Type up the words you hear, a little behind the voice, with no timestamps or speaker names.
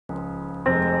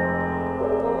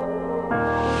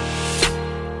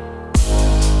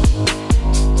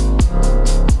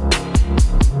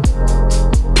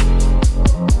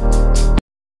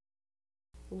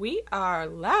are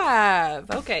live.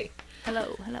 Okay.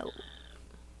 Hello.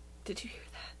 Did you hear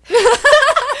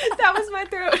that? That was my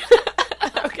throat.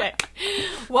 Okay.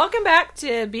 Welcome back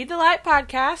to Be the Light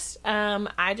podcast.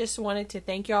 I just wanted to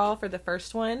thank y'all for the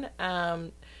first one.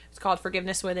 It's called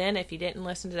Forgiveness Within. If you didn't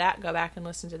listen to that, go back and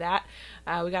listen to that.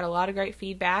 We got a lot of great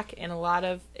feedback and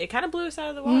it kind of blew us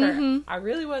out of the water. Mm-hmm. I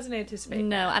really wasn't anticipating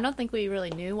that. I don't think we really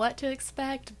knew what to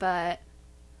expect, but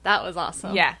that was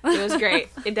awesome. Yeah, it was great.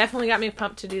 It definitely got me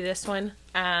pumped to do this one.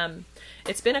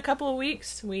 It's been a couple of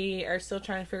weeks. We are still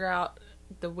trying to figure out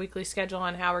the weekly schedule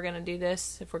on how we're going to do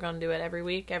this. If we're going to do it every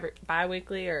week,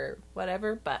 bi-weekly, or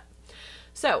whatever.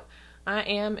 So, I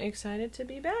am excited to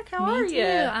be back. How are you?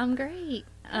 I'm great.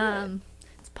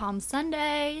 It's Palm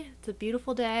Sunday. It's a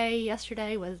beautiful day.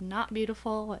 Yesterday was not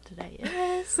beautiful. What today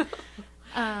is.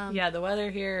 Yeah, the weather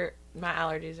here, my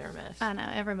allergies are a mess. I know.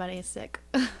 Everybody is sick.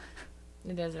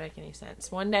 It doesn't make any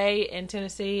sense. One day in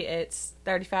Tennessee, it's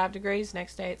 35 degrees.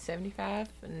 Next day, it's 75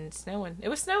 and snowing. It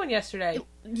was snowing yesterday.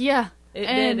 It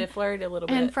did. It flurried a little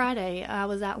bit. And Friday, I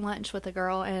was at lunch with a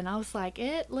girl, and I was like,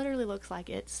 it literally looks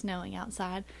like it's snowing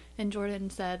outside. And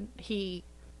Jordan said he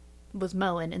was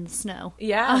mowing in the snow.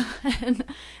 Yeah. And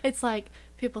it's like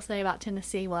people say about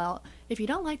Tennessee, well, if you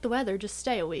don't like the weather, just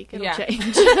stay a week. It'll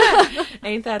change.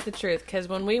 Ain't that the truth? Because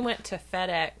when we went to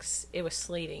FedEx, it was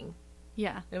sleeting.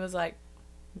 Yeah. It was like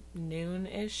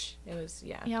noon-ish. It was,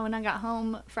 Yeah, when I got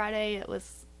home Friday, it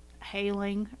was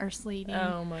hailing or sleeting.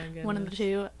 Oh, my goodness. One of the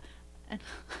two. And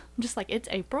I'm just like, it's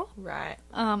April? Right.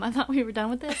 I thought we were done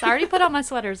with this. I already put all my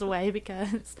sweaters away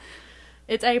because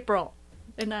it's April.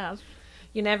 Enough.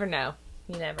 You never know,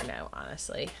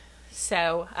 honestly.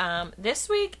 So, this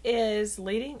week is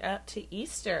leading up to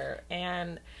Easter,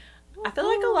 and I feel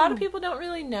like a lot of people don't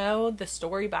really know the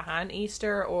story behind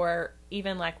Easter or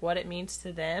even like what it means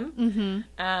to them.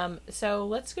 Mm-hmm. So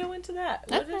let's go into that.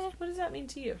 Okay. What does that mean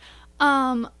to you?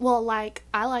 Well, like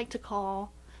I like to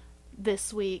call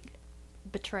this week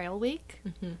Betrayal Week.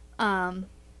 Mm-hmm.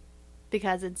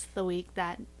 Because it's the week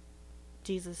that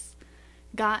Jesus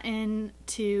got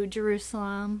into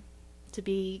Jerusalem to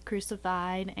be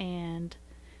crucified, and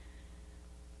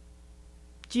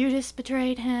Judas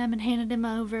betrayed him and handed him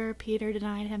over. Peter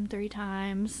denied him 3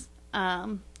 times.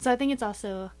 So I think it's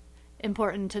also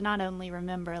important to not only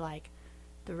remember like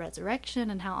the resurrection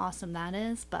and how awesome that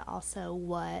is, but also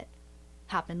what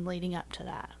happened leading up to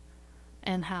that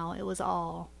and how it was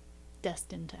all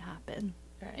destined to happen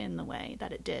in the way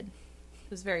that it did. It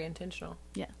was very intentional.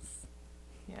 Yes.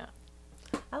 Yeah.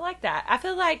 I like that. I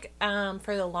feel like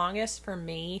for the longest for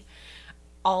me,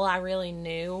 all I really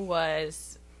knew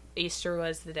was Easter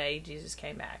was the day Jesus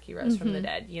came back. He rose from the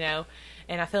dead,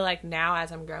 And I feel like now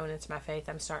as I'm growing into my faith,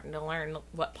 I'm starting to learn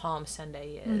what Palm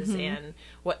Sunday is and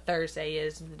what Thursday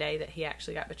is, the day that he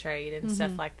actually got betrayed and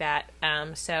stuff like that.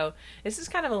 So this is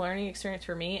kind of a learning experience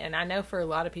for me. And I know for a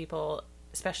lot of people,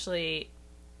 especially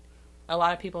a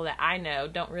lot of people that I know,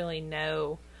 don't really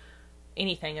know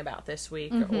anything about this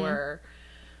week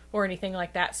or anything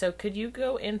like that. So could you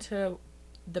go into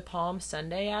the Palm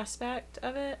Sunday aspect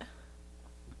of it?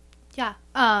 Yeah.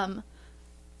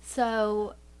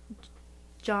 So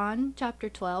John chapter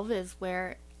 12 is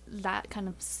where that kind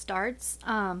of starts.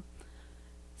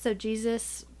 So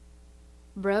Jesus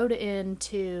rode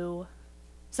into...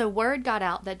 So word got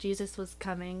out that Jesus was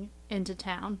coming into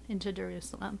town, into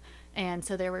Jerusalem. And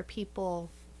so there were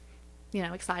people,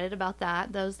 excited about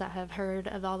that. Those that have heard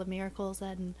of all the miracles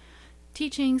and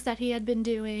teachings that he had been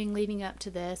doing leading up to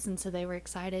this. And so they were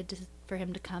excited for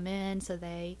him to come in. So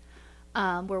they...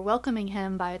 were welcoming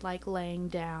him by like laying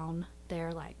down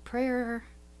their like prayer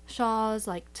shawls,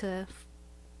 like to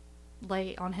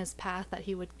lay on his path that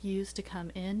he would use to come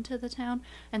into the town,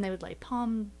 and they would lay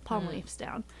palm leaves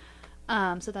down.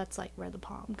 So that's like where the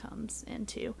palm comes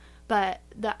into. But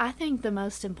I think the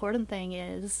most important thing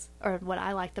is, or what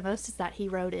I like the most, is that he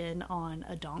rode in on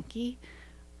a donkey,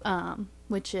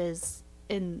 which is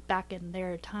back in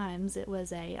their times it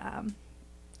was a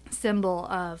symbol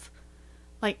of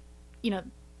like,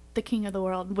 the king of the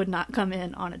world would not come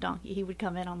in on a donkey. He would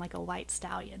come in on like a white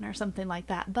stallion or something like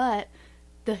that. But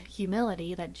the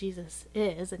humility that Jesus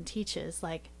is and teaches,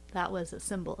 like that was a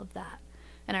symbol of that.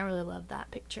 And I really love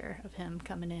that picture of him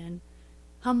coming in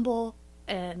humble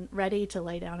and ready to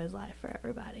lay down his life for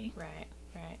everybody. Right.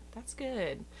 That's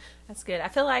good. I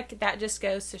feel like that just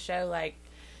goes to show like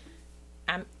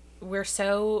we're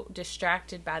so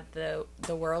distracted by the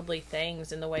worldly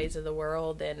things and the ways of the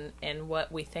world and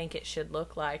what we think it should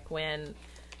look like when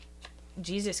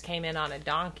Jesus came in on a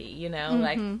donkey,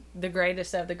 like the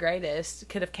greatest of the greatest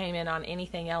could have came in on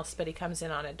anything else, but he comes in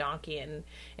on a donkey and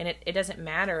it doesn't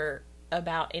matter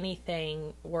about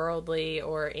anything worldly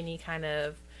or any kind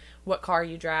of what car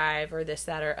you drive or this,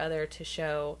 that, or other to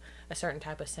show a certain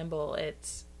type of symbol.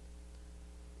 It's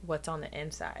what's on the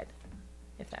inside,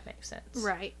 if that makes sense.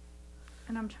 Right.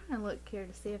 And I'm trying to look here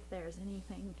to see if there's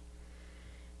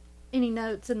any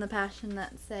notes in the Passion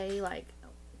that say, like,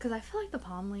 because I feel like the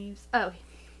palm leaves. Oh,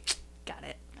 got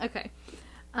it. Okay.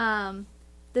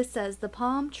 This says, the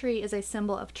palm tree is a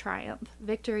symbol of triumph,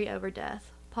 victory over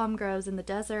death. Palm grows in the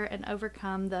desert and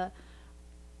overcome the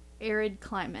arid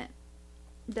climate.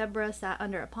 Deborah sat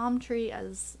under a palm tree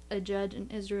as a judge in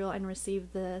Israel and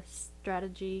received the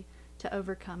strategy to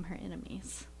overcome her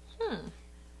enemies. A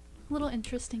little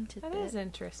interesting tidbit. That is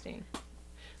interesting.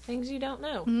 Things you don't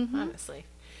know, honestly.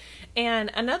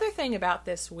 And another thing about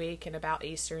this week and about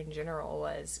Easter in general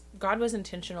was God was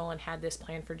intentional and had this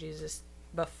plan for Jesus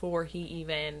before he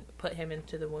even put him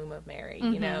into the womb of Mary,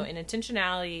 you know, and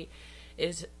intentionality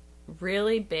is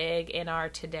really big in our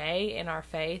today, in our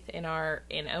faith, in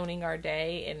owning our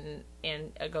day,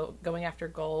 and going after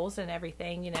goals and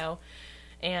everything, you know.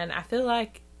 And I feel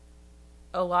like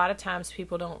a lot of times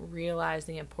people don't realize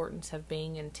the importance of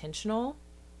being intentional,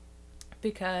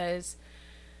 because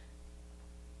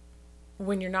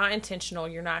when you're not intentional,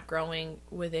 you're not growing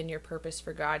within your purpose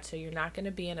for God. So you're not going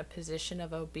to be in a position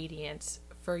of obedience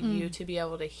for you to be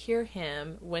able to hear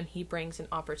him when he brings an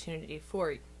opportunity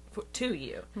to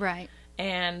you. Right.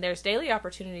 And there's daily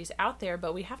opportunities out there,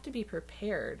 but we have to be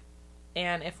prepared.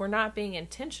 And if we're not being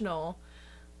intentional,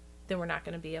 then we're not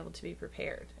going to be able to be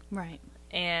prepared. Right.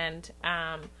 And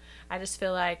I just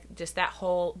feel like just the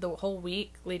whole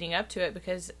week leading up to it,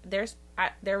 because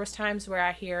there was times where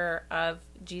I hear of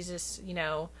Jesus, you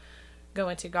know,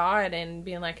 going to God and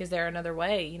being like, is there another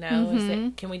way? You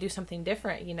know, can we do something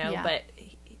different? You know, but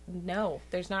no,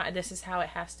 there's not. This is how it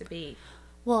has to be.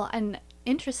 Well, and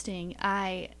interesting,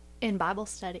 in Bible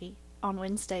study on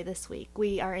Wednesday this week,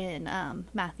 we are in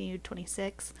Matthew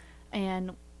 26,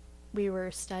 and we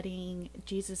were studying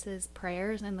Jesus's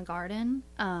prayers in the garden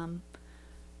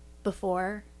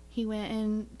before he went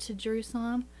into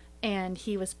Jerusalem, and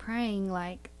he was praying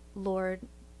like, Lord,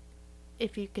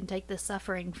 if you can take this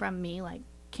suffering from me, like,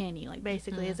 can you? Like,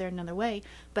 basically, is there another way?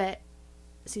 But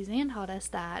Suzanne taught us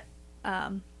that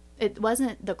it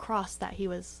wasn't the cross that he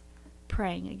was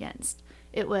praying against.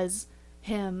 It was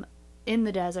him in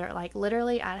the desert, like,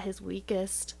 literally at his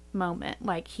weakest moment.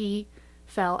 Like, he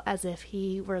felt as if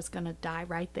he was going to die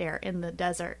right there in the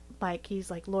desert. Like,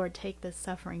 he's like, Lord, take this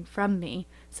suffering from me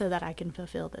so that I can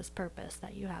fulfill this purpose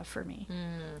that you have for me.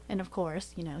 And of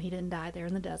course, you know, he didn't die there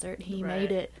in the desert. He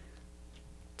made it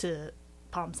to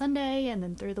Palm Sunday, and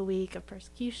then through the week of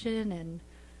persecution and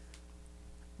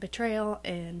betrayal,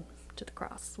 and to the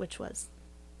cross, which was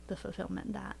the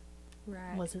fulfillment that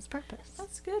was his purpose.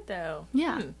 That's good, though.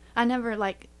 Yeah.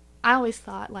 I always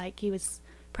thought, like, he was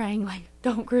praying, like,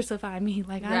 don't crucify me.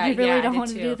 Like, I really don't want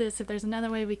to do this. If there's another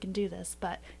way, we can do this.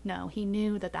 But no, he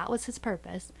knew that was his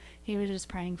purpose. He was just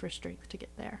praying for strength to get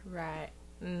there. Right.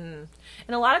 And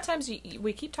a lot of times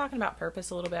we keep talking about purpose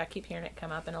a little bit. I keep hearing it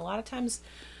come up. And a lot of times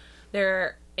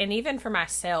and even for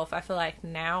myself, I feel like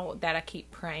now that I keep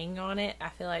praying on it, I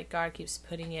feel like God keeps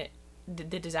putting the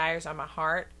desires on my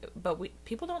heart. But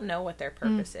people don't know what their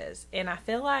purpose is. And I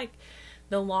feel like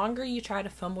the longer you try to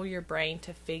fumble your brain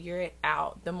to figure it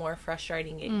out, the more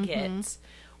frustrating it gets,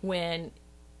 when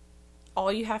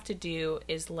all you have to do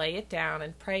is lay it down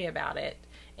and pray about it,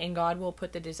 and God will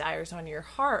put the desires on your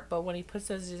heart. But when he puts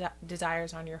those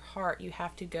desires on your heart, you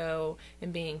have to go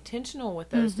and be intentional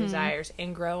with those desires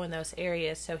and grow in those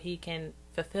areas so he can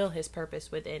fulfill his purpose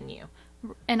within you.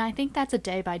 And I think that's a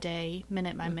day-by-day,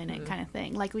 minute-by-minute kind of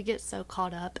thing. Like, we get so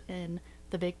caught up in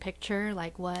the big picture,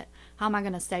 like, how am I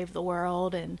going to save the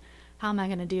world, and how am I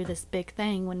going to do this big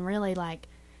thing, when really, like,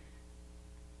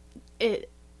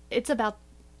 it's about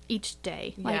each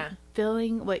day, like,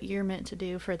 feeling what you're meant to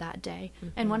do for that day.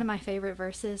 And one of my favorite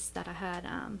verses that I had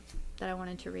that I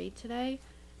wanted to read today,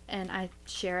 and I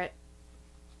share it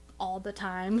all the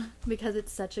time because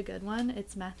it's such a good one,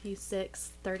 it's Matthew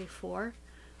 6:34.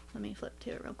 Let me flip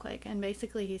to it real quick. And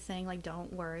basically he's saying, like,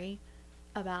 don't worry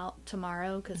about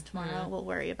tomorrow, because tomorrow will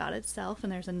worry about itself,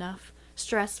 and there's enough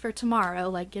stress for tomorrow.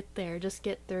 Like, just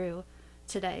get through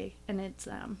today. And it's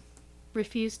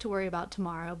refuse to worry about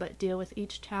tomorrow, but deal with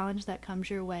each challenge that comes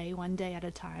your way one day at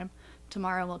a time.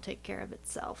 Tomorrow will take care of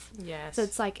itself. Yes. So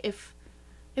it's like, if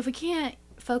we can't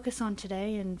focus on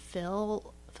today and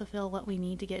fulfill what we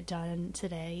need to get done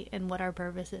today and what our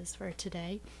purpose is for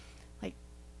today, like,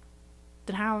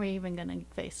 then how are we even going to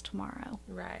face tomorrow?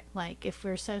 Right. Like, if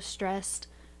we're so stressed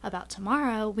about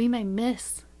tomorrow, we may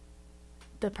miss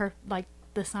the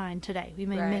sign today. We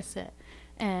may miss it.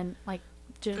 And like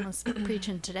Jim was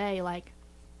preaching today, like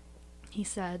he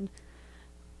said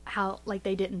how like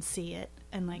they didn't see it,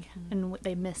 and like and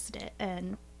they missed it,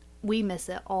 and we miss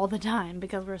it all the time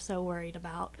because we're so worried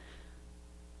about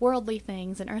worldly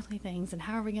things and earthly things and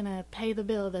how are we going to pay the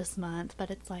bill this month. But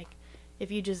it's like,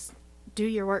 if you just do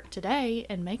your work today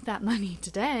and make that money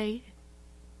today,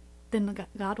 then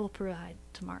God will provide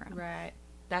tomorrow. Right.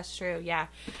 That's true. Yeah.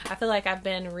 I feel like I've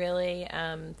been really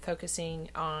focusing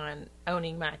on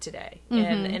owning my today.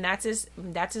 And that's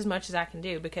as much as I can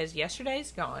do, because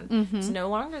yesterday's gone. It's no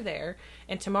longer there.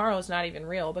 And tomorrow is not even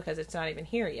real because it's not even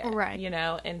here yet. Right. You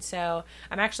know? And so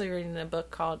I'm actually reading a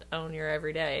book called Own Your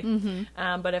Everyday.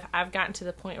 But if I've gotten to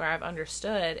the point where I've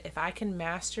understood, if I can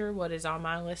master what is on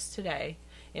my list today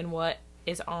and what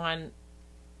is on,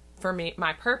 for me,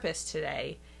 my purpose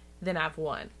today, then I've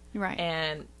won. Right.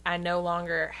 And I no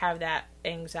longer have that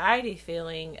anxiety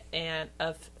feeling and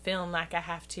of feeling like I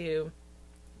have to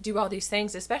do all these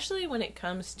things, especially when it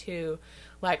comes to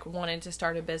like wanting to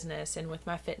start a business and with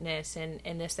my fitness and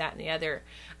this, that, and the other.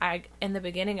 In the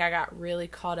beginning, I got really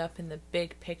caught up in the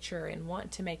big picture and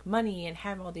want to make money and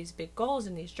have all these big goals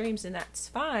and these dreams, and that's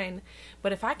fine.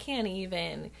 But if I can't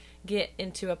even get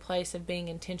into a place of being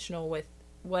intentional with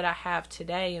what I have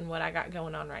today and what I got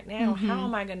going on right now, how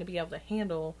am I going to be able to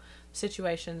handle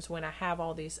situations when I have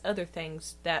all these other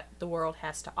things that the world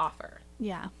has to offer?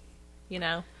 Yeah. You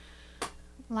know?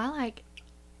 Well,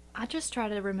 I just try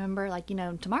to remember, like, you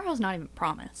know, tomorrow's not even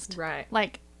promised. Right.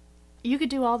 Like, you could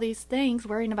do all these things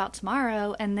worrying about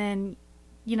tomorrow, and then,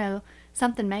 you know,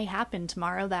 something may happen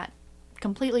tomorrow that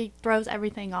completely throws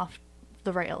everything off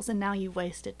the rails, and now you've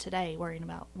wasted today worrying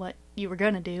about what you were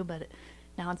going to do, but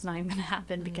now it's not even going to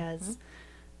happen because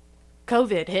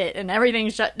COVID hit and everything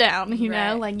shut down, you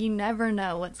know? Like, you never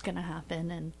know what's going to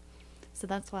happen, and so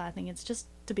that's why I think it's just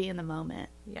to be in the moment.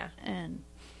 Yeah. And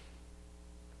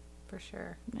for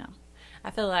sure. Yeah.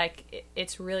 I feel like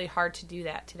it's really hard to do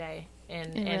that today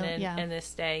in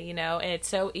this day, you know, and it's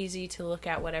so easy to look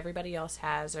at what everybody else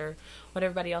has or what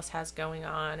everybody else has going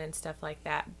on and stuff like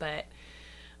that. But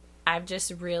I've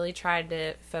just really tried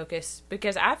to focus,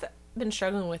 because I've been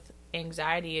struggling with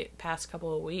anxiety past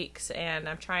couple of weeks, and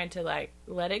I'm trying to like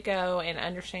let it go and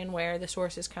understand where the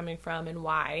source is coming from and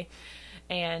why.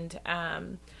 And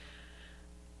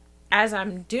as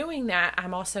I'm doing that,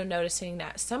 I'm also noticing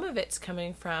that some of it's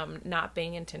coming from not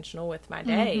being intentional with my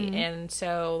day. And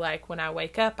so like when I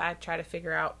wake up, I try to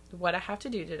figure out what I have to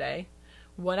do today,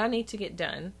 what I need to get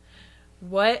done,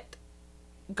 what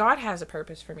God has a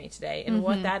purpose for me today, and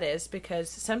what that is, because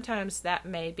sometimes that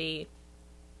may be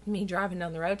me driving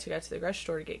down the road to go to the grocery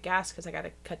store to get gas because I got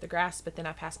to cut the grass, but then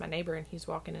I pass my neighbor and he's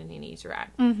walking and he needs a ride.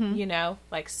 You know,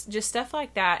 like just stuff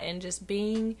like that, and just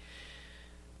being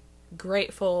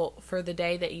grateful for the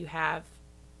day that you have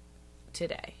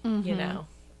today. You know,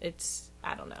 it's,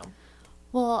 I don't know.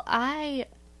 Well, I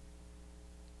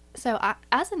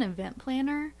as an event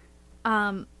planner,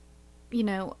 you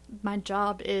know, my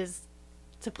job is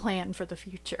to plan for the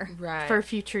future, right, for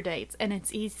future dates, and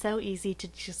it's so easy to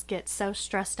just get so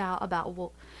stressed out about,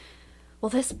 well,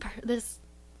 this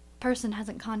person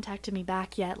hasn't contacted me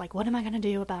back yet, like what am I going to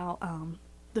do about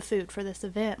the food for this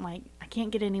event? Like, I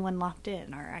can't get anyone locked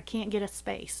in, or I can't get a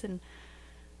space,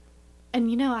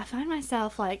 and you know, I find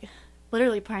myself like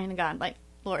literally praying to God, like,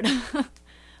 Lord,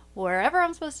 wherever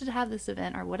I'm supposed to have this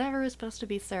event or whatever is supposed to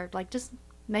be served, like, just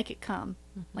make it come,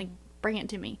 like, bring it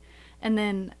to me. And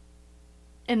then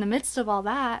in the midst of all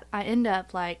that, I end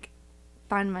up like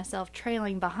finding myself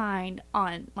trailing behind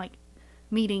on like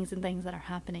meetings and things that are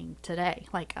happening today.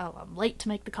 Like, oh, I'm late to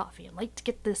make the coffee, I'm late to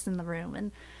get this in the room,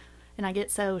 and I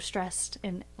get so stressed,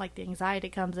 and like the anxiety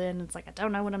comes in, and it's like I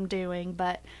don't know what I'm doing,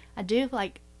 but I do,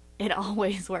 like, it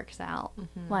always works out.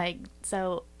 Like,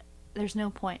 so there's no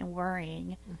point in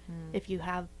worrying if you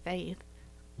have faith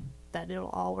that it'll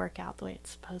all work out the way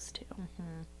it's supposed to.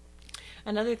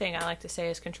 Another thing I like to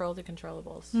say is control the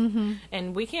controllables.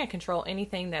 And we can't control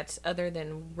anything that's other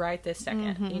than right this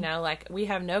second. You know, like, we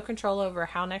have no control over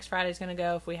how next Friday's going to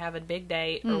go if we have a big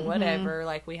date or whatever.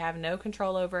 Like, we have no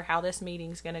control over how this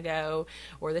meeting's going to go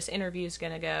or this interview's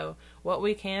going to go. What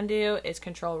we can do is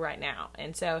control right now.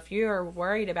 And so if you're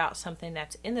worried about something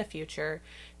that's in the future,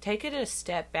 take it a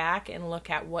step back and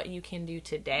look at what you can do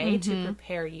today to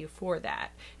prepare you for that,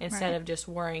 instead of just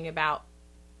worrying about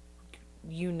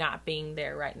you not being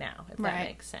there right now, if that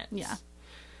makes sense. Yeah.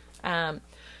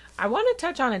 I want to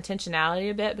touch on intentionality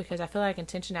a bit, because I feel like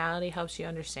intentionality helps you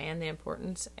understand the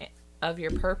importance of your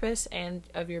purpose and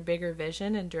of your bigger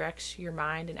vision, and directs your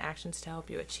mind and actions to help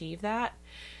you achieve that.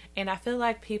 And I feel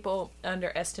like people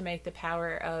underestimate the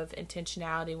power of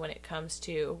intentionality when it comes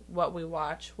to what we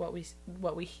watch, what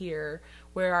we hear,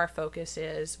 where our focus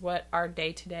is, what our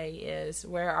day-to-day is,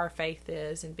 where our faith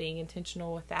is, and being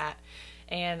intentional with that.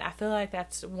 And I feel like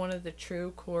that's one of the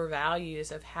true core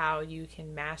values of how you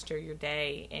can master your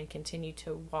day and continue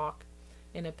to walk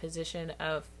in a position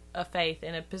of faith,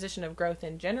 in a position of growth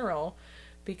in general,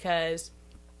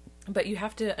 but you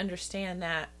have to understand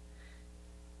that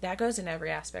goes in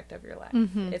every aspect of your life.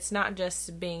 Mm-hmm. It's not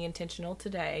just being intentional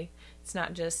today. It's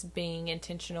not just being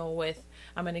intentional with,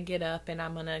 I'm going to get up and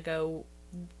I'm going to go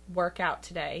work out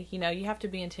today. You have to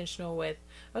be intentional with,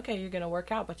 okay, you're going to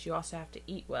work out, but you also have to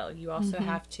eat well. You also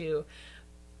have to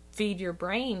feed your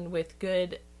brain with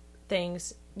good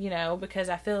things, because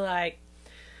I feel like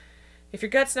if your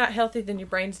gut's not healthy, then your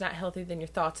brain's not healthy, then your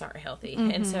thoughts aren't healthy.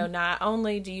 And so not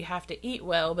only do you have to eat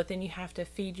well, but then you have to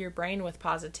feed your brain with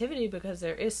positivity, because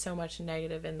there is so much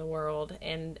negative in the world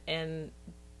and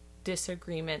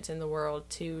disagreements in the world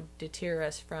to deter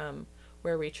us from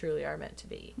where we truly are meant to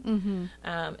be.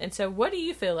 And so what do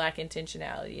you feel like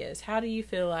intentionality is? How do you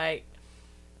feel like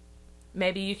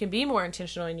maybe you can be more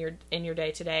intentional in your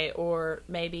day to day, or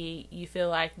maybe you feel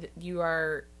like you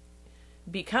are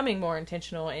becoming more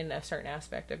intentional in a certain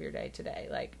aspect of your day to day?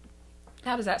 Like,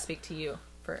 how does that speak to you,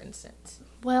 for instance?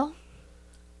 Well,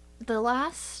 the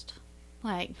last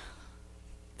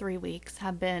 3 weeks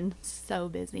have been so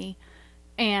busy,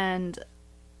 and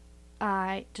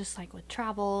I just with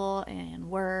travel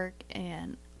and work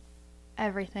and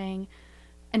everything,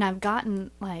 and I've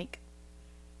gotten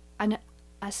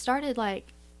I started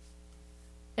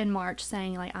in March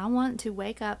saying I want to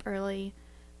wake up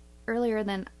earlier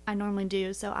than I normally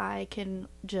do, so I can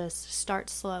just start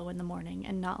slow in the morning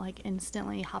and not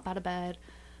instantly hop out of bed,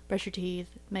 brush your teeth,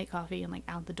 make coffee, and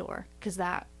out the door, because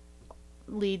that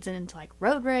leads into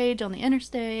road rage on the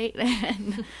interstate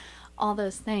and all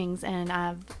those things. And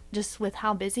I've just, with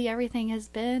how busy everything has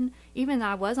been, even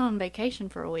I was on vacation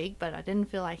for a week, but I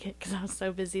didn't feel like it because I was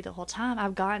so busy the whole time.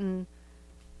 I've gotten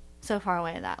so far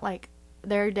away that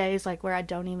there are days where I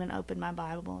don't even open my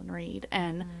Bible and read,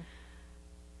 and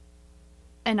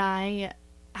and I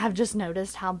have just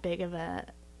noticed how big of a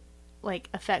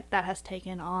effect that has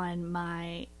taken on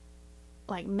my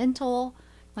mental.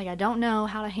 I don't know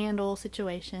how to handle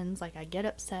situations. I get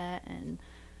upset and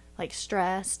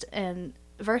stressed, and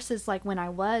versus when I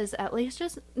was, at least,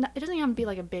 just it doesn't even have to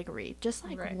be a big read, just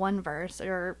Right. one verse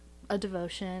or a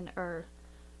devotion or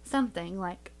something.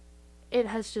 It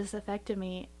has just affected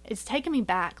me. It's taken me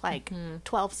back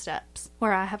 12 steps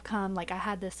where I have come. I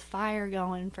had this fire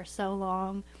going for so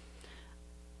long,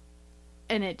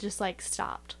 and it just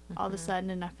stopped all of a sudden,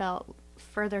 and I felt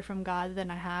further from God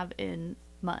than I have in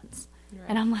months. Right.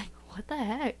 And I'm what the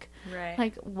heck?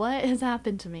 Right. What has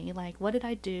happened to me? What did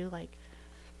I do?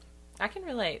 I can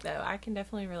relate, though. I can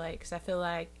definitely relate, because I feel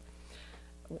like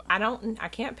I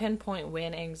can't pinpoint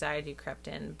when anxiety crept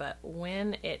in, but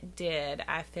when it did,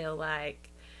 I feel like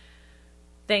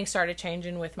things started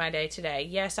changing with my day to day.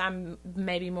 Yes, I'm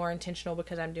maybe more intentional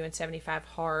because I'm doing 75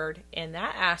 hard in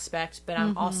that aspect, but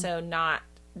I'm also not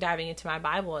diving into my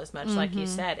Bible as much, like you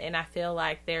said. And I feel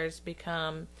like there's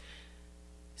become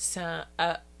some,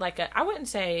 I wouldn't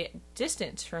say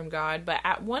distance from God, but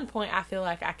at one point I feel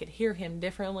like I could hear him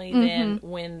differently than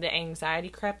when the anxiety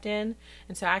crept in.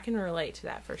 And so I can relate to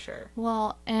that for sure.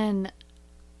 Well, and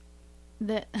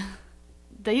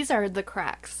these are the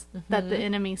cracks that the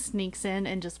enemy sneaks in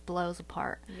and just blows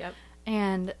apart. Yep.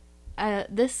 And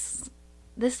this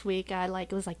week I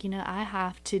was I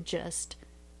have to just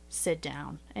sit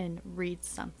down and read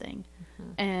something.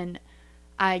 And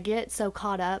I get so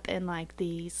caught up in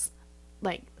these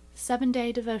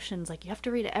 7-day devotions, you have to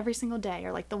read it every single day,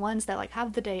 or the ones that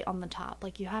have the date on the top,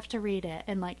 you have to read it.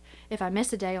 And if I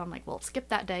miss a day, I'm well, skip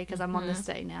that day because I'm on this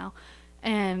day now.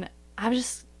 And I've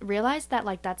just realized that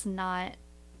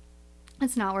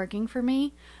it's not working for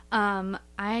me.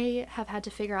 I have had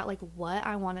to figure out what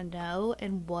I want to know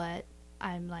and what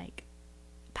I'm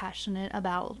passionate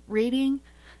about reading.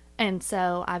 And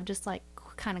so I've just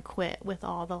kind of quit with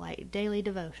all the daily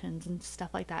devotions and stuff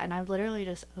like that, and I've literally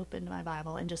just opened my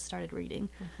Bible and just started reading.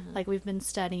 We've been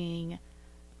studying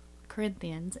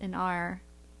Corinthians in our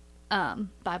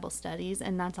Bible studies,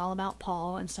 and that's all about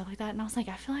Paul and stuff like that, and I was I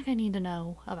feel like I need to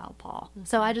know about Paul.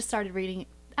 So I just started reading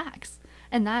Acts,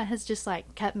 and that has just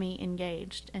kept me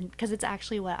engaged, and because it's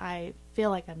actually what I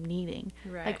feel like I'm needing.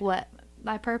 Right. What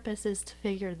my purpose is to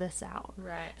figure this out.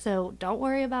 Right. So don't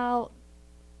worry about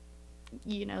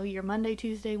your Monday,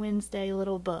 Tuesday, Wednesday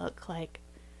little book.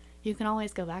 You can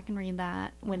always go back and read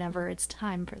that whenever it's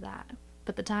time for that.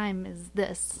 But the time is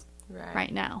this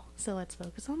right now. So let's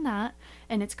focus on that.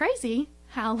 And it's crazy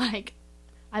how, like,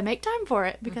 I make time for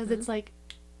it because it's, like,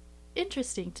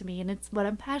 interesting to me and it's what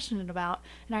I'm passionate about.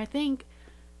 And I think,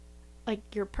 like,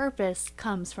 your purpose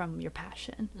comes from your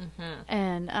passion.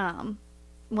 And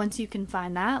once you can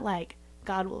find that, like,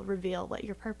 God will reveal what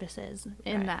your purpose is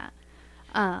in that.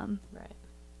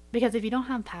 Because if you don't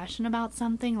have passion about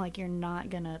something, like, you're not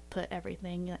gonna put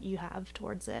everything that you have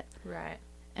towards it.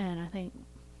 And I think,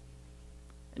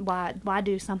 why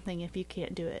do something if you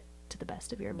can't do it to the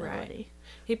best of your ability?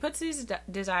 He puts these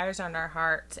desires on our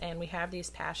hearts, and we have these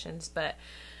passions, but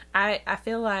I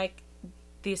feel like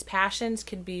these passions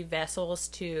could be vessels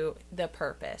to the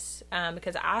purpose.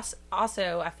 Because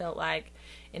I felt like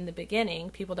in the beginning,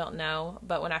 people don't know,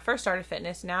 but when I first started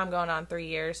fitness, now I'm going on 3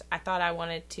 years, I thought I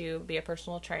wanted to be a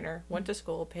personal trainer, went to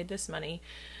school, paid this money.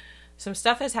 Some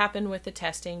stuff has happened with the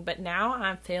testing, but now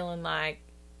I'm feeling like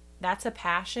that's a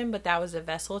passion, but that was a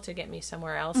vessel to get me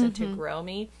somewhere else and to grow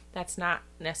me. That's not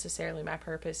necessarily my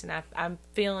purpose. And I'm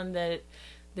feeling the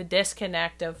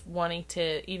disconnect of wanting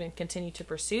to even continue to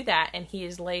pursue that. And he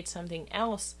has laid something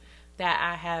else that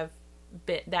I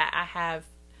have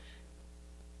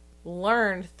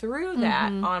learned through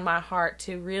that on my heart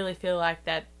to really feel like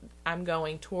that I'm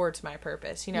going towards my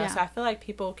purpose. So I feel like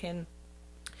people can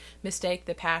mistake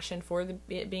the passion for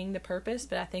it being the purpose,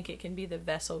 but I think it can be the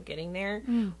vessel getting there.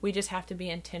 We just have to be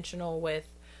intentional with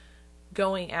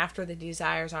going after the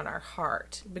desires on our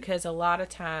heart, because a lot of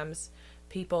times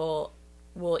people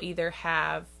will either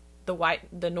have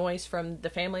the noise from the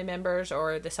family members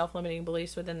or the self-limiting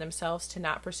beliefs within themselves to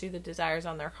not pursue the desires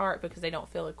on their heart because they don't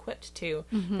feel equipped to.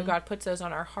 But God puts those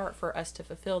on our heart for us to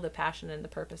fulfill the passion and the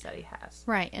purpose that he has.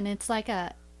 Right. And it's like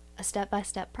a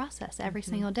step-by-step process every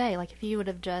single day. Like, if you would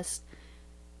have just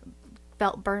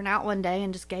felt burnt out one day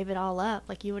and just gave it all up,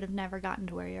 like, you would have never gotten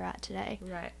to where you're at today.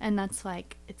 Right. And that's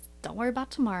like, don't worry about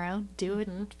tomorrow. Do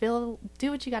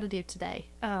what you got to do today,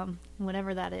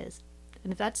 whatever that is.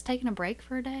 And if that's taking a break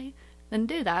for a day, then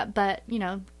do that. But,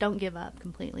 don't give up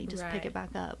completely. Just pick it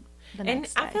back up the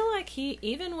next day. I feel like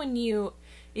even when you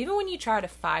try to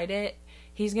fight it,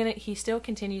 he still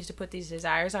continues to put these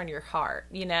desires on your heart,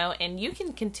 and you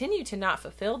can continue to not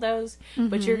fulfill those,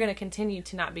 but you're going to continue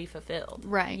to not be fulfilled.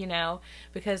 Right.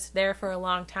 Because there for a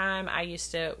long time, I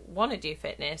used to want to do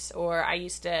fitness, or I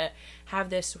used to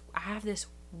have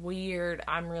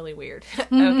I'm really weird.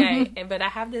 Okay. But I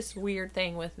have this weird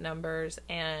thing with numbers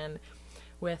and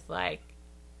with, like,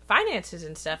 finances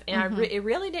and stuff, and it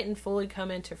really didn't fully come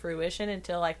into fruition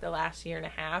until, like, the last year and a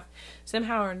half.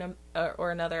 Somehow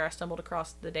or another, I stumbled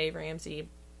across the Dave Ramsey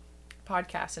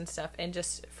podcast and stuff, and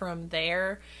just from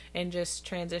there, and just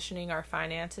transitioning our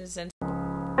finances and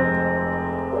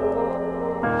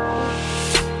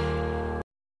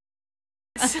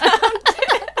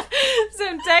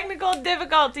some technical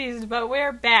difficulties, but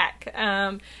we're back.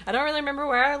 I don't really remember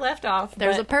where I left off.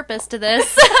 There's a purpose to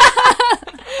this.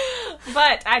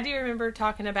 But I do remember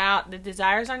talking about the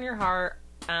desires on your heart.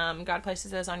 God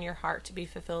places those on your heart to be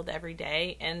fulfilled every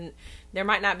day. And there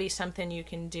might not be something you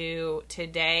can do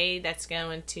today that's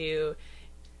going to,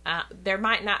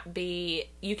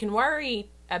 you can worry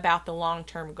about the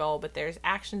long-term goal, but there's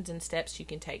actions and steps you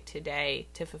can take today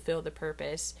to fulfill the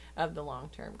purpose of the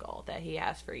long-term goal that he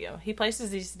has for you. He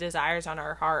places these desires on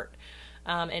our heart,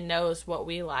 and knows what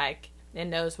we like, and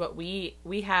knows what we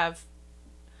have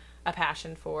a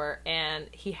passion for, and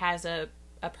he has a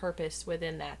purpose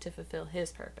within that to fulfill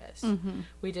his purpose.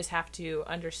 We just have to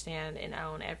understand and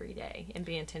own every day and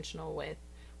be intentional with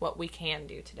what we can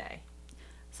do today.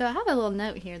 So I have a little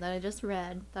note here that I just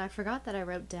read that I forgot that I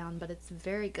wrote down, but it's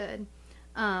very good.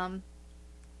 Our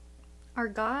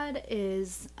God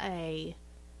is a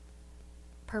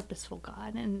purposeful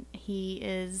God, and he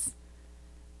is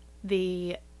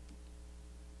the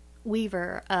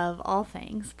weaver of all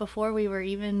things. Before we were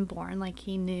even born, like,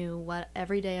 he knew what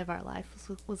every day of our life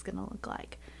was going to look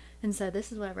like. And so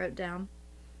this is what I wrote down.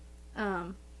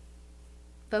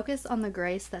 Focus on the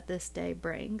grace that this day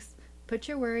brings. Put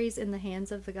your worries in the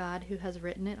hands of the God who has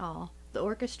written it all, the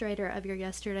orchestrator of your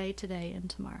yesterday, today, and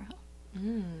tomorrow.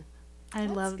 I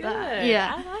love that.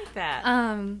 Yeah, I like that.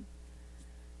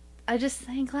 I just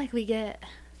think, like,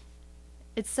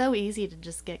 it's so easy to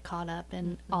just get caught up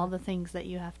in all the things that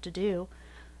you have to do.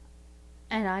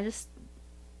 And I just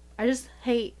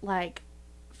hate, like,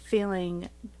 feeling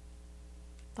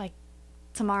like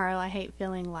tomorrow. I hate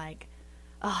feeling like,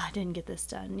 oh, I didn't get this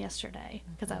done yesterday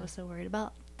because I was so worried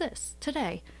about this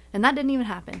today. And that didn't even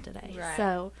happen today. Right.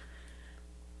 So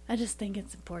I just think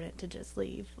it's important to just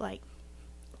leave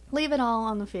it all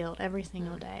on the field every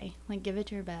single day. Like, give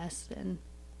it your best, and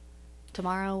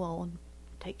tomorrow will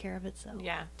take care of itself.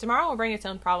 Yeah. Tomorrow will bring its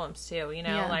own problems too, you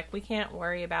know? Yeah. Like, we can't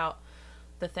worry about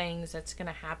the things that's going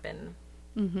to happen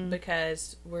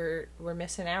because we're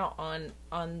missing out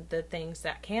on the things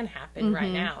that can happen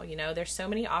right now. You know, there's so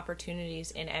many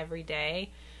opportunities in every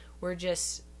day.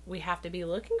 We have to be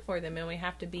looking for them, and we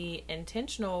have to be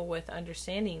intentional with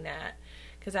understanding that.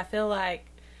 Because I feel like,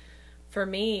 for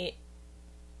me,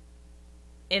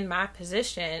 in my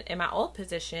old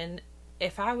position,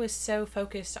 if I was so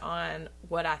focused on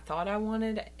what I thought I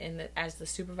wanted as the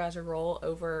supervisor role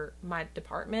over my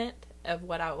department of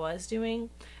what I was doing,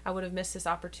 I would have missed this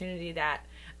opportunity that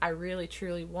I really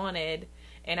truly wanted.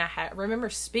 And I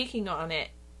remember speaking on it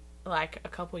like a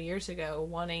couple years ago,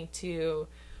 wanting to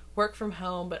work from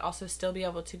home but also still be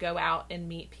able to go out and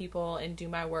meet people and do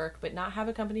my work, but not have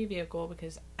a company vehicle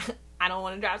because I don't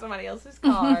want to drive somebody else's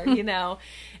car, you know.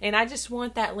 And I just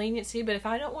want that leniency. But if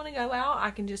I don't want to go out,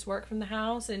 I can just work from the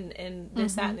house and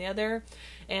this, that, and the other.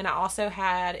 And I also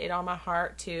had it on my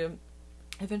heart to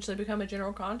eventually become a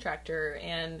general contractor.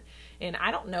 And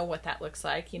I don't know what that looks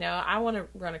like. You know, I want to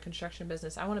run a construction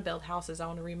business. I want to build houses. I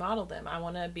want to remodel them. I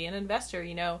want to be an investor.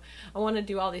 You know, I want to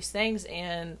do all these things.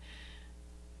 And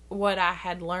what I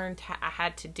had learned I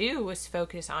had to do was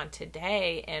focus on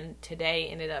today. And today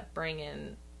ended up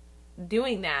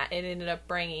doing that. It ended up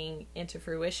bringing into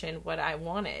fruition what I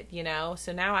wanted, you know.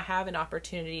 So now I have an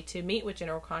opportunity to meet with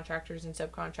general contractors and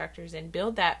subcontractors and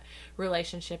build that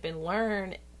relationship and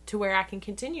learn to where I can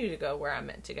continue to go where I'm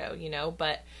meant to go, you know.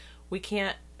 But we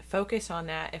can't focus on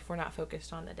that if we're not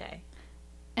focused on the day.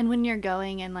 And when you're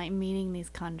going and like meeting these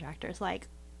contractors, like,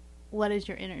 what is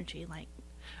your energy like?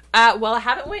 Well, I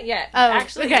haven't went yet. Oh,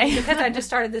 actually, okay. Because I just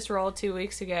started this role 2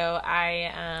 weeks ago.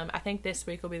 I think this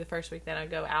week will be the first week that I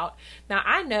go out. Now,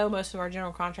 I know most of our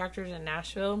general contractors in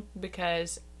Nashville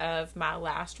because of my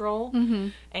last role,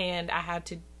 and I had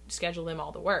to schedule them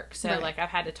all the work. So, like, I've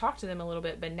had to talk to them a little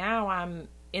bit, but now I'm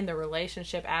in the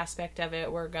relationship aspect of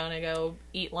it. We're gonna go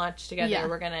eat lunch together.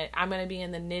 Yeah. I'm gonna be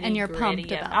in the nitty-gritty. And you're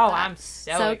pumped about that. I'm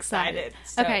so excited.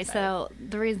 Okay, so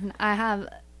the reason I have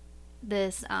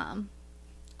this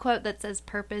quote that says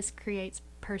purpose creates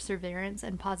perseverance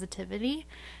and positivity,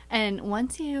 and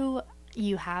once you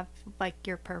have like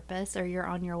your purpose or you're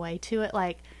on your way to it,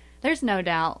 like there's no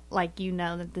doubt, like, you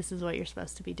know that this is what you're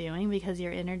supposed to be doing because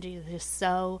your energy is just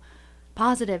so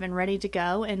positive and ready to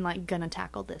go and like gonna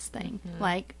tackle this thing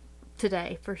like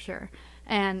today for sure.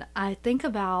 And I think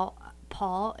about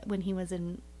Paul when he was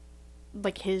in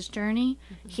like his journey,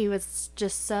 he was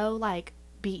just so like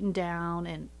beaten down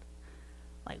and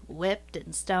like whipped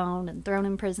and stoned and thrown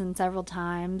in prison several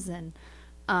times, and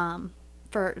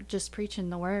for just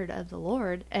preaching the word of the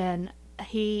Lord. And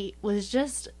he was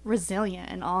just resilient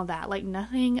and all that. Like,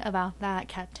 nothing about that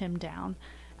kept him down,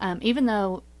 even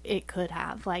though it could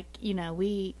have. Like, you know,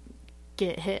 we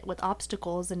get hit with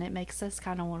obstacles and it makes us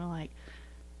kind of want to like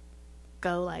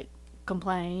go like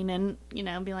complain and, you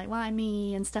know, be like, why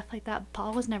me and stuff like that.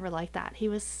 Paul was never like that. He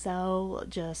was so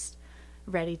just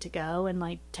ready to go and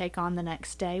like take on the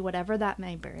next day, whatever that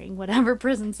may bring, whatever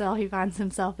prison cell he finds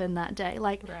himself in that day,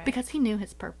 like because he knew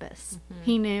his purpose.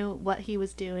 He knew what he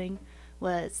was doing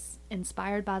was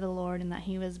inspired by the Lord and that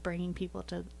he was bringing people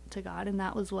to God, and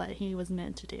that was what he was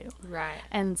meant to do. Right.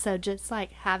 And so just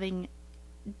like having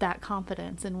that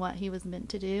confidence in what he was meant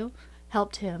to do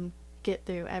helped him get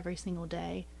through every single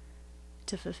day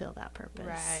to fulfill that purpose.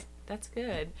 Right. That's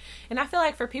good. And I feel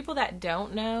like for people that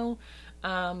don't know,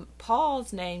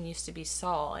 Paul's name used to be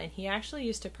Saul, and he actually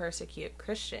used to persecute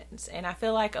Christians. And I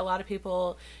feel like a lot of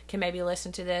people can maybe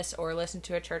listen to this or listen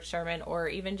to a church sermon or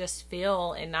even just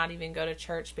feel and not even go to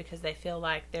church because they feel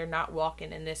like they're not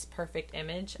walking in this perfect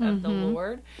image of the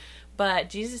Lord. But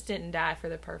Jesus didn't die for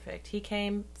the perfect. He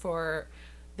came for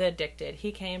the addicted.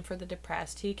 He came for the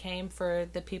depressed. He came for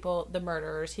the people, the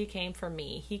murderers. He came for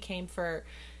me. He came for,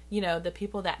 you know, the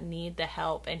people that need the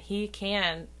help. And he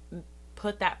can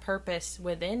put that purpose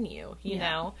within you, you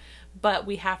know, but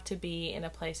we have to be in a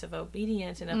place of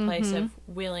obedience, in a place of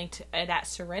willing to, that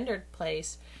surrendered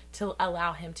place to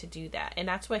allow him to do that. And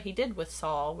that's what he did with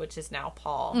Saul, which is now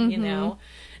Paul, you know.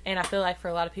 And I feel like for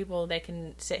a lot of people, they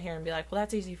can sit here and be like, well,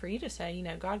 that's easy for you to say, you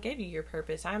know, God gave you your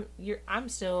purpose. I'm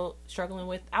still struggling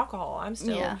with alcohol. I'm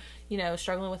still, you know,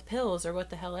 struggling with pills or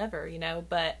what the hell ever, you know,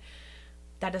 but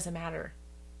that doesn't matter.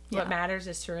 What matters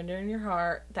is surrendering your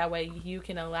heart. That way you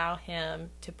can allow him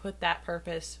to put that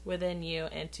purpose within you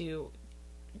and to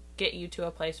get you to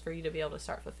a place for you to be able to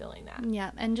start fulfilling that.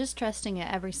 Yeah, and just trusting it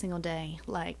every single day.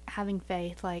 Like, having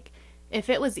faith. Like, if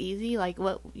it was easy, like,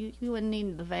 what you wouldn't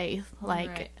need the faith.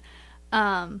 Like,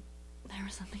 there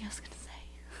was something I was going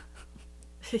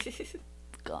to say.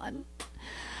 God.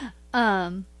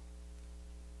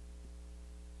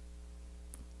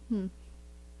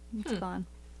 It's fun.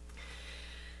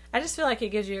 I just feel like it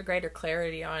gives you a greater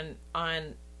clarity on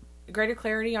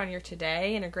your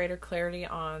today, and a greater clarity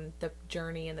on the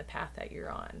journey and the path that you're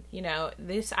on. You know,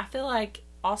 this, I feel like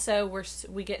also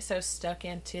we get so stuck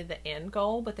into the end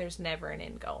goal, but there's never an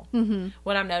end goal. Mm-hmm.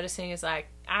 What I'm noticing is like,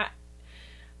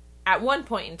 at one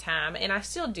point in time, and I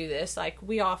still do this, like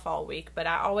we off all week, but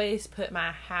I always put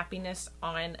my happiness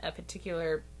on a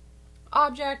particular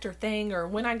object or thing, or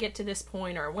when I get to this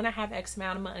point, or when I have X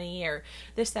amount of money, or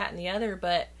this, that, and the other.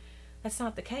 But that's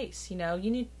not the case. You know,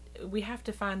 we have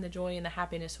to find the joy and the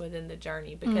happiness within the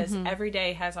journey, because every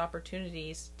day has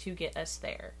opportunities to get us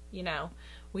there. You know,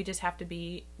 we just have to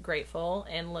be grateful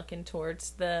and looking towards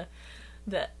the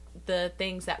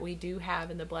things that we do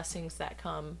have and the blessings that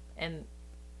come, and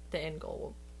the end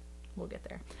goal we'll get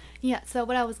there. Yeah, so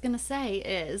what I was going to say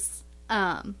is,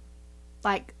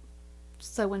 like,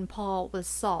 so when Paul was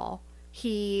Saul,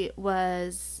 he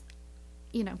was,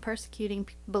 you know, persecuting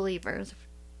believers,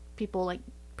 people like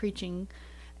preaching,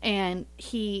 and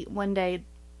one day,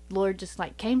 Lord just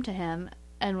like came to him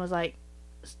and was like,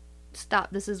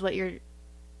 stop, this is what you're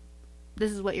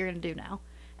going to do now.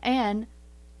 And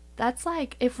that's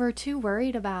like, if we're too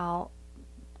worried about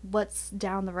what's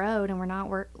down the road, and we're not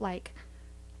like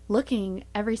looking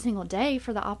every single day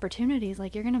for the opportunities,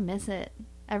 like you're gonna miss it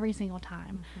every single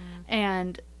time.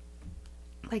 And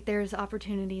like there's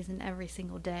opportunities in every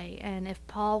single day, and if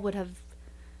Paul would have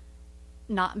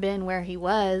not been where he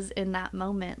was in that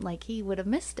moment, like he would have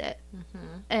missed it.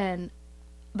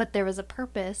 But there was a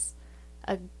purpose,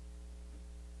 a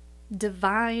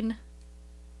divine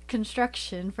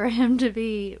construction for him to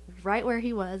be right where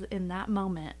he was in that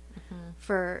moment,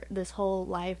 for this whole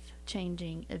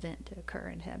life-changing event to occur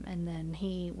in him. And then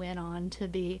he went on to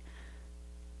be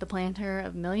the planter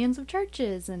of millions of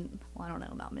churches, and well, I don't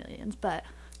know about millions, but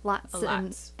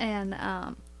lots. And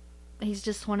he's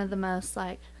just one of the most,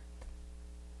 like,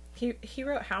 he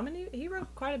wrote how many? He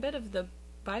wrote quite a bit of the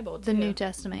Bible too. The New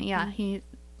Testament. Yeah, he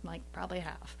like probably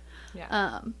half.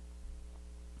 Yeah.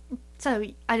 So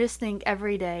I just think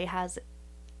every day has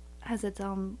its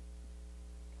own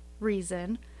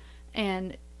reason,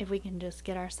 and if we can just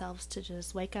get ourselves to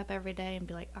just wake up every day and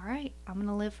be like, all right, I'm going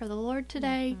to live for the Lord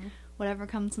today. Whatever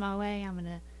comes my way, I'm going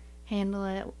to handle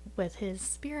it with His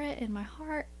Spirit in my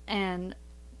heart, and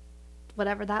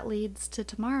whatever that leads to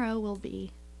tomorrow will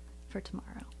be for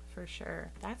tomorrow. For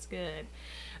sure. That's good.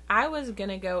 I was going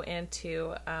to go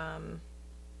into,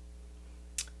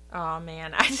 oh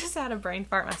man, I just had a brain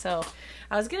fart myself.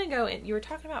 I was going to go in, you were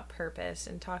talking about purpose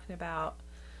and talking about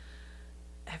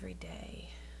every day.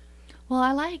 Well,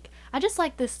 I just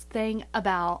like this thing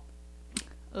about,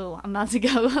 I'm about to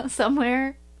go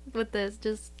somewhere with this,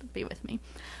 just be with me.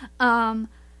 Talking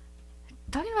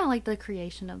about like the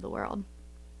creation of the world.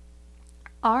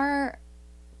 Our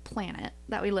planet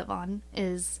that we live on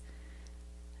is,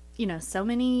 you know, so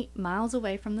many miles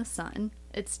away from the sun.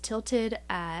 It's tilted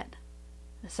at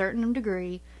a certain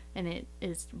degree, and it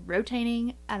is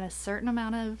rotating at a certain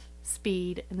amount of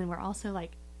speed, and then we're also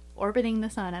like orbiting the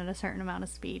sun at a certain amount of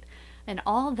speed, and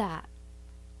all that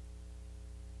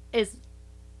is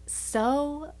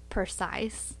so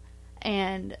precise.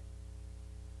 And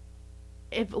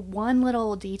if one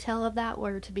little detail of that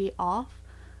were to be off,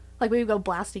 like we would go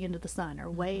blasting into the sun,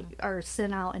 or or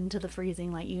sent out into the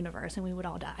freezing like universe, and we would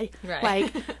all die. Right.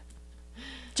 Like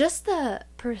just the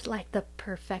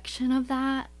perfection of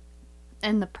that,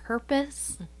 and the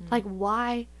purpose. Like,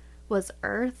 why was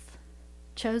Earth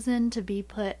chosen to be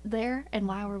put there, and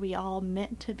why were we all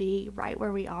meant to be right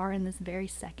where we are in this very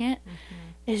second?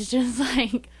 Is just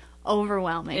like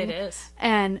overwhelming. It is.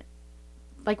 And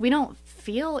like, we don't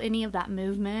feel any of that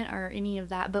movement or any of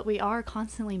that, but we are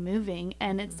constantly moving,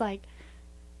 and it's like,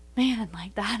 man,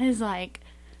 like that is like,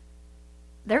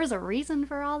 there's a reason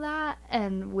for all that,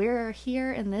 and we're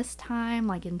here in this time,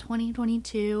 like in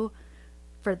 2022,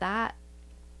 for that,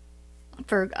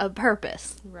 for a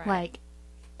purpose. Right. Like,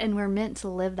 and we're meant to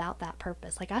live out that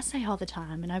purpose. Like I say all the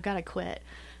time, and I've got to quit.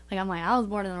 Like, I'm like, I was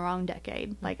born in the wrong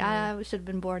decade. Like, I should have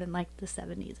been born in like the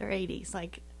 70s or 80s.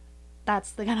 Like,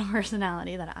 that's the kind of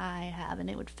personality that I have, and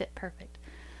it would fit perfect.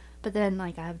 But then,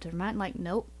 like, I have to remind, like,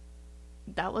 nope,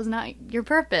 that was not your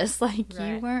purpose. Like,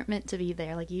 right. You weren't meant to be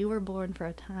there. Like, you were born for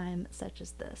a time such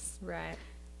as this. Right.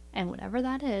 And whatever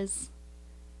that is,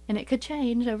 and it could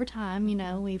change over time, you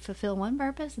know, we fulfill one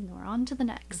purpose and then we're on to the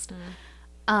next.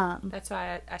 That's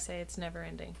why I say it's never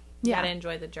ending. You gotta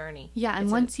enjoy the journey. Yeah,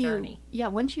 and once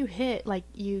you hit, like,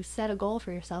 you set a goal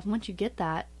for yourself, and once you get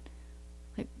that,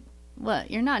 like,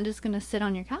 what, you're not just gonna sit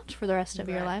on your couch for the rest of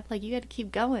your life. Like, you gotta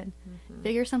keep going,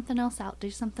 figure something else out, do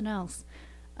something else.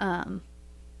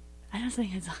 I just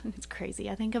think it's crazy.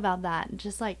 I think about that,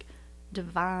 just like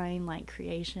divine, like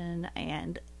creation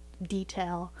and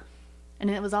detail, and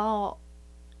it was all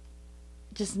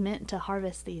just meant to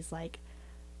harvest these like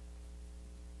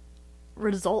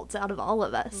results out of all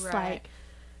of us. Right.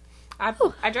 Like,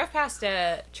 I drove past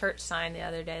a church sign the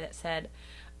other day that said,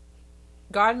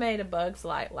 "God made a bug's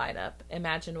light up.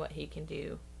 Imagine what He can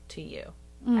do to you."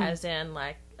 As in,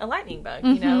 like, a lightning bug,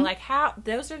 you know? Like, how,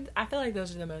 those are, I feel like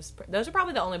those are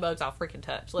probably the only bugs I'll freaking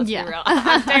touch. Let's be real.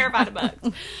 I'm terrified of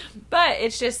bugs. But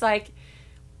it's just like,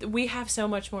 we have so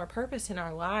much more purpose in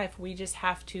our life. We just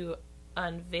have to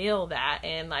unveil that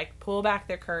and, like, pull back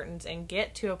the curtains and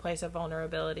get to a place of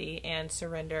vulnerability and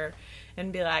surrender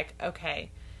and be like, okay,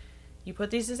 you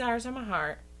put these desires on my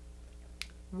heart.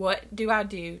 What do I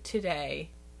do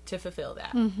today to fulfill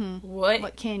that?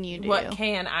 What can you do? What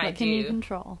can I do? What can you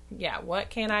control? Yeah, what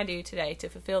can I do today to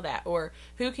fulfill that? Or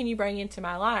who can you bring into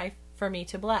my life for me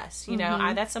to bless? You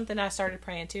know, that's something I started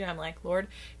praying too. I'm like, Lord,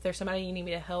 if there's somebody you need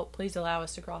me to help, please allow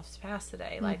us to cross paths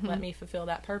today. Like, let me fulfill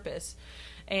that purpose.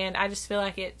 And I just feel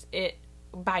like it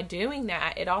by doing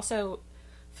that, it also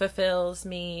fulfills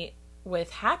me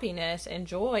with happiness and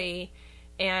joy.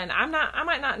 And I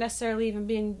might not necessarily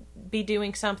even be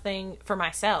doing something for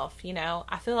myself, you know.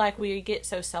 I feel like we get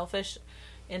so selfish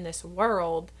in this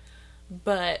world,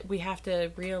 but we have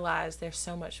to realize there's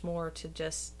so much more to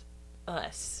just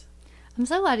us. I'm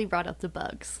so glad you brought up the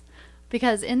bugs,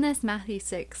 because in this Matthew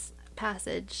 6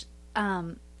 passage,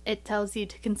 it tells you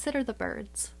to consider the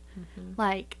birds.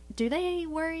 Like, do they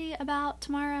worry about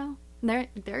tomorrow?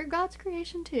 They're God's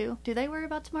creation too. Do they worry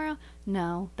about tomorrow?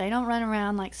 No. They don't run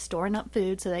around like storing up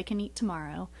food so they can eat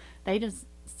tomorrow. They just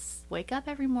wake up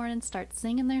every morning, start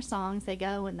singing their songs. They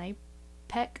go and they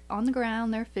peck on the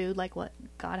ground their food, like what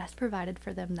God has provided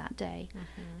for them that day.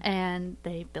 And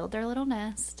they build their little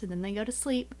nest, and then they go to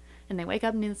sleep, and they wake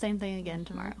up and do the same thing again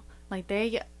tomorrow. Like,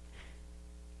 they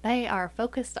are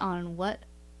focused on what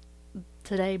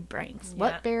today brings.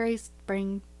 What berries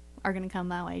are going to come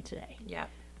my way today. Yeah.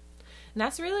 And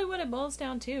that's really what it boils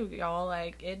down to, y'all.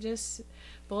 Like, it just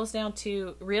boils down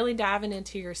to really diving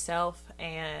into yourself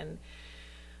and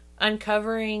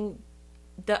uncovering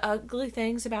the ugly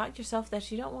things about yourself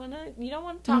that you don't want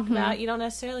to talk about. You don't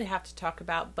necessarily have to talk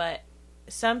about, but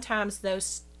sometimes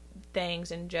those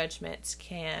things and judgments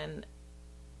can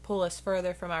pull us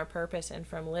further from our purpose and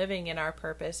from living in our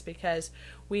purpose, because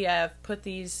we have put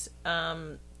these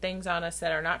things on us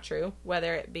that are not true,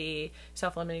 whether it be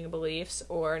self-limiting beliefs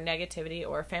or negativity,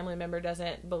 or a family member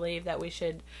doesn't believe that we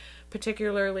should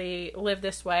particularly live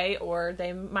this way, or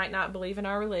they might not believe in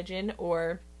our religion,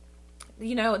 or,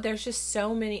 you know, there's just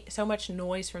so much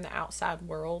noise from the outside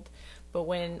world. But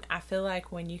I feel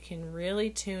like when you can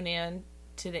really tune in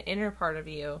to the inner part of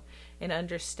you and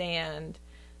understand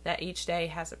that each day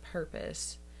has a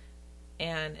purpose,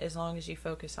 and as long as you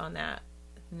focus on that,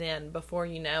 then before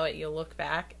you know it, you'll look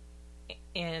back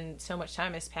and so much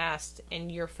time has passed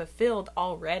and you're fulfilled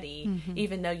already,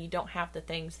 even though you don't have the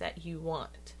things that you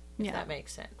want, if that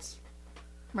makes sense.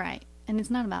 Right. And it's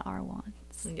not about our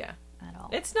wants. Yeah. At all.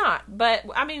 It's not, but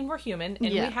I mean, we're human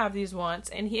and we have these wants,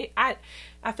 and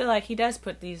I feel like He does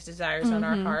put these desires on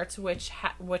our hearts, which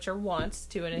are wants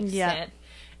to an extent,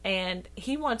 and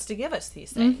He wants to give us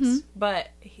these things, but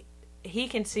he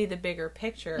can see the bigger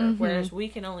picture, whereas we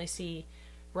can only see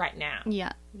right now.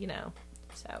 Yeah. You know,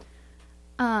 so.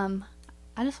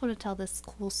 I just want to tell this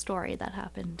cool story that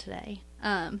happened today.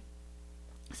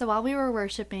 So while we were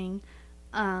worshiping,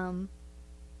 one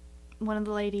of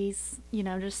the ladies, you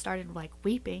know, just started like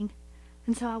weeping.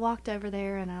 And so I walked over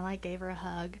there and I like gave her a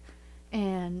hug,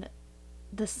 and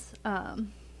this,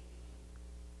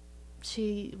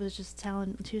 she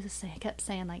kept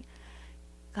saying like,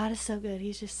 God is so good.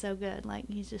 He's just so good. Like,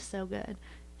 He's just so good.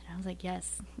 And I was like,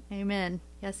 yes, amen.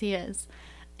 Yes, He is.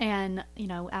 And, you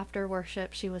know, after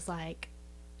worship, she was like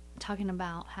talking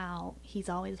about how He's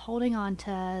always holding on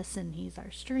to us, and He's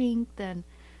our strength, and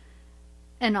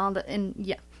all the, and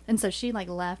yeah. And so she like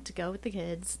left to go with the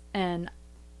kids, and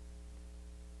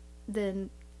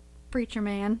then preacher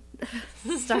man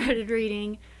started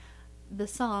reading the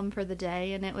psalm for the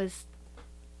day, and it was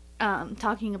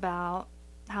talking about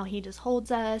how He just holds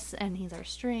us and He's our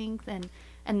strength,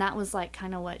 and that was like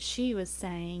kind of what she was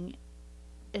saying,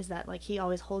 is that like He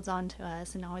always holds on to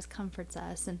us and always comforts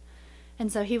us,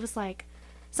 and so he was like,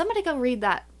 somebody go read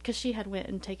that, because she had went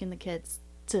and taken the kids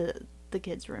to the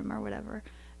kids room or whatever,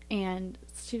 and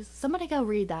somebody go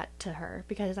read that to her,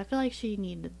 because I feel like she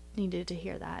needed to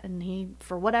hear that. And he,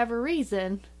 for whatever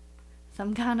reason,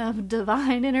 some kind of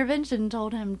divine intervention,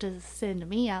 told him to send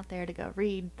me out there to go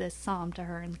read this psalm to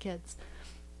her and the kids.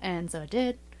 And so I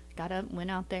did, got up,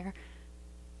 went out there,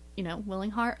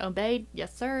 willing heart, obeyed,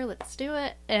 yes sir, let's do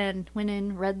it, and went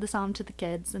in, read the psalm to the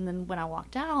kids. And then when I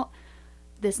walked out,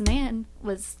 this man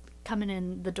was coming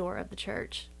in the door of the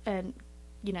church, and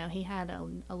he had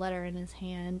a letter in his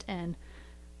hand, and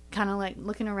kind of like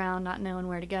looking around, not knowing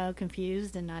where to go,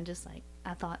 confused. And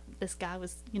I thought this guy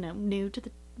was new to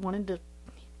wanted to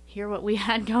hear what we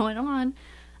had going on.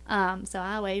 So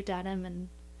I waved at him and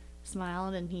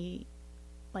smiled, and he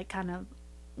kind of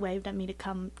waved at me to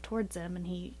come towards him, and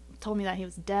he told me that he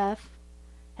was deaf,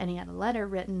 and he had a letter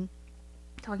written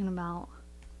talking about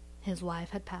his wife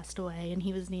had passed away and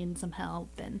he was needing some help.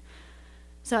 And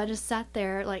so I just sat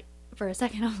there for a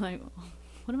second. I was like,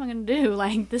 what am I going to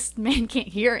do? This man can't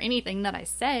hear anything that I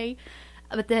say.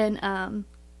 But then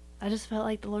I just felt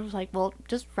like the Lord was like, well,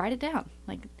 just write it down.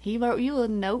 He wrote you a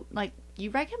note, you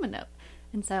write him a note.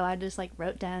 And so I just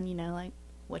wrote down,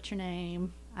 what's your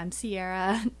name? I'm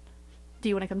Sierra. Do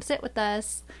you want to come sit with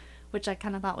us? Which I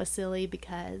kind of thought was silly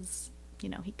because, he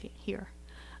can't hear.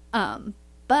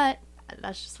 But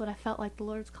that's just what I felt like the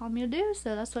Lord's called me to do.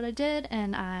 So that's what I did.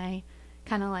 And I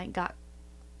kind of got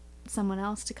someone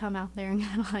else to come out there and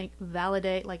kind of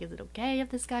validate, is it okay if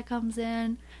this guy comes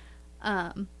in?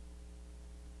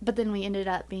 But then we ended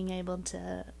up being able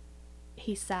to,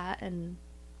 he sat and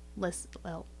listened.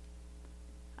 Well,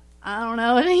 I don't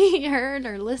know if he heard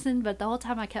or listened, but the whole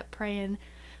time I kept praying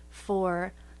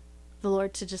for the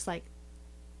Lord to just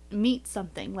meet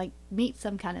something, meet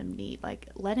some kind of need,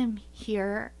 let him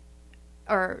hear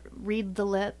or read the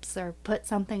lips or put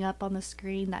something up on the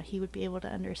screen that he would be able to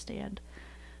understand.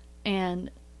 And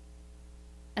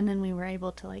then we were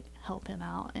able to help him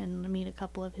out and meet a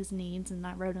couple of his needs. And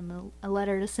I wrote him a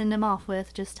letter to send him off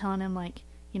with, just telling him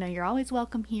you're always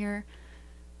welcome here.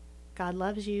 God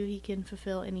loves you. He can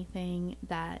fulfill anything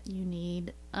that you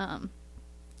need,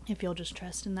 if you'll just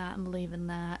trust in that and believe in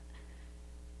that.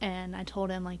 And I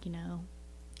told him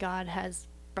God has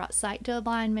brought sight to a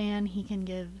blind man. He can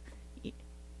give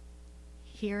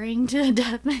hearing to a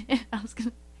deaf man.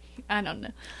 I don't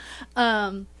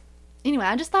know. Anyway,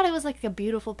 I just thought it was a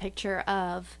beautiful picture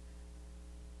of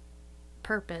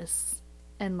purpose.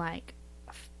 And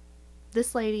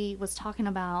this lady was talking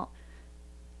about,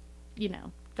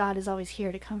 God is always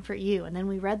here to comfort you. And then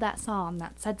we read that psalm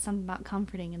that said something about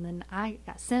comforting. And then I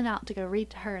got sent out to go read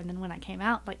to her. And then when I came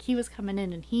out, he was coming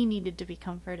in and he needed to be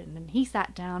comforted. And then he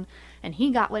sat down and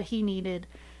he got what he needed.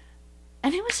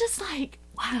 And it was just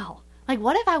wow.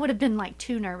 What if I would have been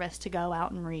too nervous to go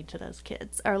out and read to those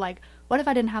kids? Or what if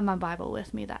I didn't have my Bible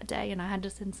with me that day and I had to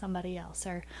send somebody else?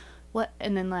 Or what?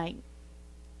 And then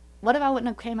what if I wouldn't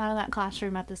have came out of that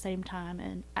classroom at the same time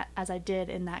and as I did,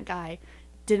 and that guy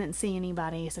didn't see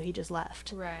anybody, so he just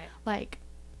left. Right.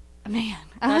 Man,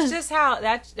 that's just how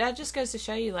that just goes to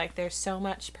show you there's so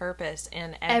much purpose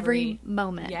in every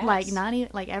moment. Yes. Not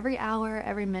even every hour,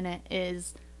 every minute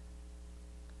is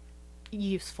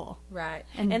useful. Right.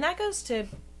 And that goes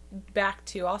back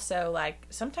to also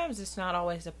sometimes it's not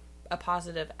always a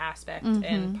positive aspect. Mm-hmm.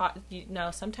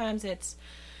 And sometimes it's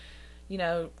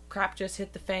crap just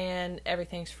hit the fan,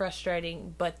 everything's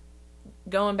frustrating. But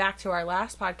going back to our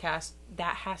last podcast,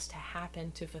 that has to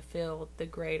happen to fulfill the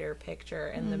greater picture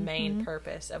and the main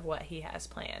purpose of what he has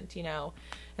planned, and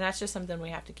that's just something we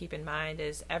have to keep in mind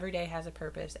is every day has a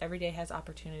purpose, every day has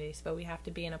opportunities, but we have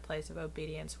to be in a place of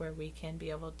obedience where we can be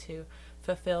able to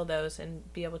fulfill those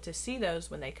and be able to see those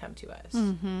when they come to us.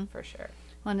 For sure.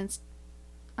 Well, and it's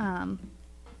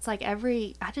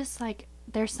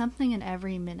there's something in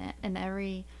every minute and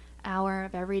every hour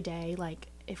of every day.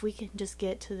 If we can just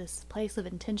get to this place of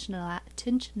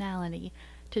intentionality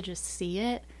to just see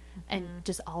it and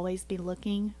just always be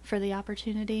looking for the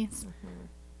opportunities,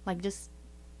 just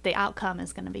the outcome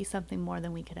is going to be something more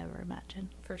than we could ever imagine.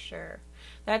 For sure.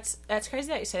 That's crazy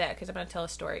that you say that, because I'm going to tell a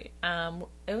story.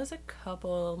 It was a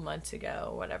couple months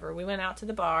ago, whatever. We went out to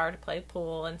the bar to play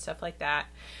pool and stuff like that.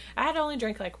 I had only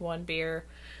drank one beer.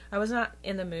 I was not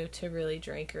in the mood to really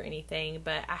drink or anything,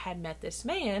 but I had met this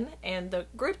man, and the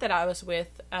group that I was with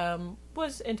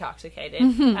was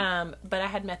intoxicated. But I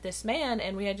had met this man,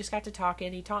 and we had just got to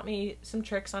talking. He taught me some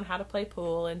tricks on how to play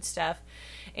pool and stuff.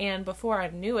 And before I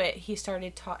knew it,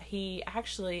 he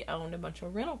actually owned a bunch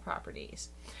of rental properties.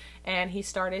 And he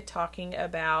started talking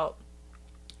about,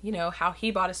 how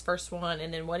he bought his first one,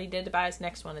 and then what he did to buy his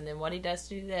next one, and then what he does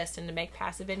to do this and to make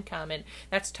passive income. And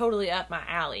that's totally up my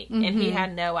alley. And he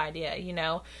had no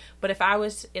idea, But if I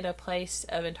was in a place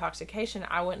of intoxication,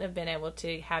 I wouldn't have been able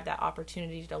to have that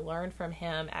opportunity to learn from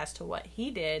him as to what he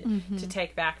did to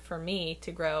take back for me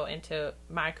to grow into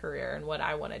my career and what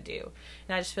I want to do.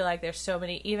 And I just feel there's so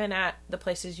many, even at the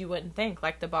places you wouldn't think,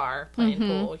 like the bar, playing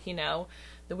pool,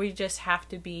 that we just have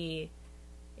to be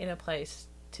in a place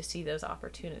to see those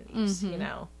opportunities, you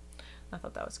know. I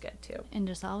thought that was good too. And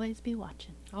just always be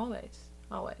watching. Always.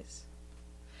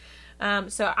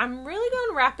 So I'm really going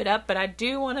to wrap it up, but I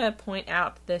do want to point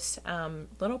out this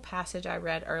little passage I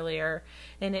read earlier,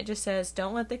 and it just says,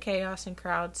 don't let the chaos and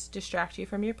crowds distract you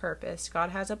from your purpose.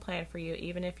 God has a plan for you,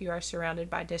 even if you are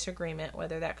surrounded by disagreement,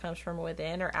 whether that comes from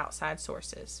within or outside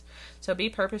sources. So be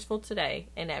purposeful today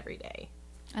and every day.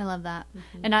 I love that.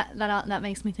 And that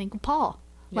makes me think of Paul.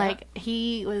 Yeah. Like,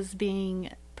 he was being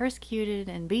persecuted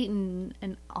and beaten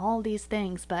and all these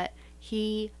things, but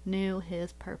he knew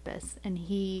his purpose, and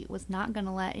he was not going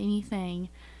to let anything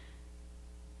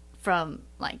from,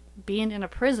 like, being in a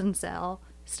prison cell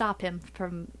stop him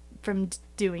from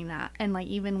doing that. And, like,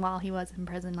 even while he was in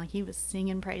prison, like, he was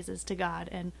singing praises to God,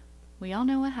 and we all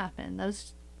know what happened.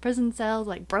 Those prison cells,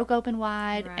 like, broke open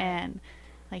wide, right. And,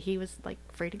 like, he was, like,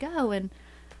 free to go, and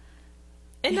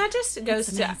that just goes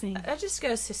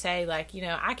to say, like, you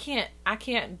know, I'm going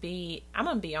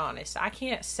to be honest. I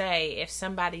can't say if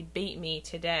somebody beat me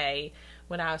today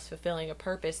when I was fulfilling a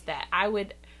purpose that I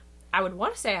would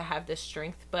want to say I have this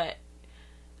strength, but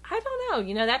I don't know.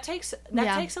 You know, that takes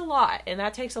a lot, and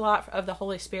that takes a lot of the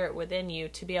Holy Spirit within you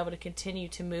to be able to continue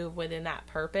to move within that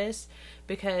purpose,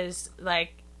 because,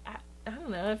 like, I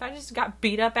don't know, if I just got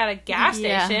beat up at a gas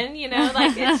station, you know,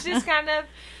 like, it's just kind of,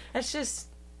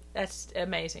 that's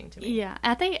amazing to me. Yeah,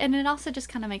 I think, and it also just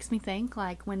kind of makes me think,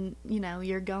 like, when, you know,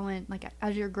 you're going, like,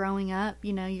 as you're growing up,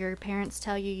 you know, your parents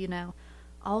tell you, you know,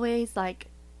 always, like,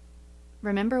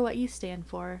 remember what you stand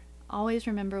for. Always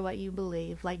remember what you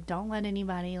believe. Like, don't let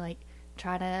anybody, like,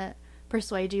 try to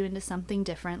persuade you into something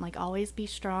different. Like, always be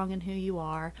strong in who you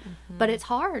are. But it's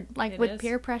hard, like, with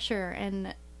peer pressure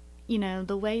and, you know,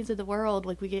 the ways of the world,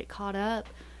 like, we get caught up.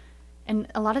 And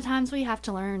a lot of times we have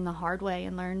to learn the hard way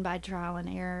and learn by trial and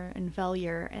error and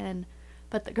failure.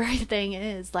 But the great thing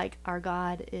is, like, our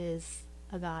God is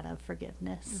a God of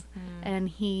forgiveness. And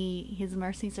his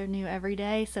mercies are new every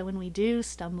day. So when we do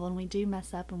stumble and we do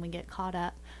mess up and we get caught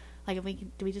up, like, if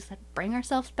we just bring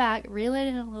ourselves back, reel it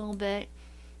in a little bit,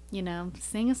 you know,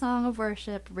 sing a song of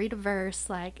worship, read a verse,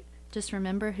 like, just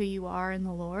remember who you are in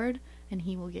the Lord, and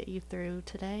he will get you through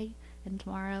today and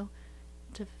tomorrow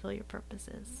to fulfill your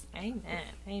purposes.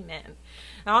 Amen.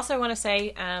 I also want to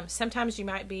say, sometimes you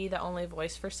might be the only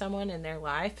voice for someone in their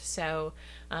life. So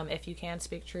if you can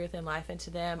speak truth and life into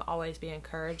them, always be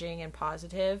encouraging and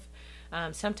positive.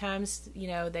 Sometimes, you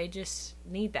know, they just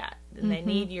need that, and they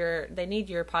need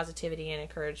your positivity and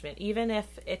encouragement, even if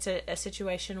it's a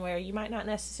situation where you might not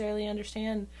necessarily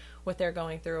understand what they're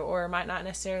going through, or might not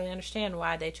necessarily understand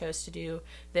why they chose to do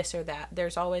this or that.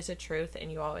 There's always a truth,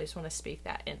 and you always want to speak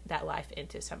that life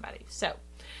into somebody. So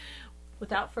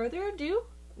without further ado,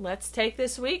 let's take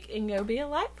this week and go be a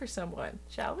light for someone,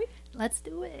 shall we? Let's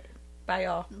do it. Bye,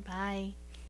 y'all. Bye.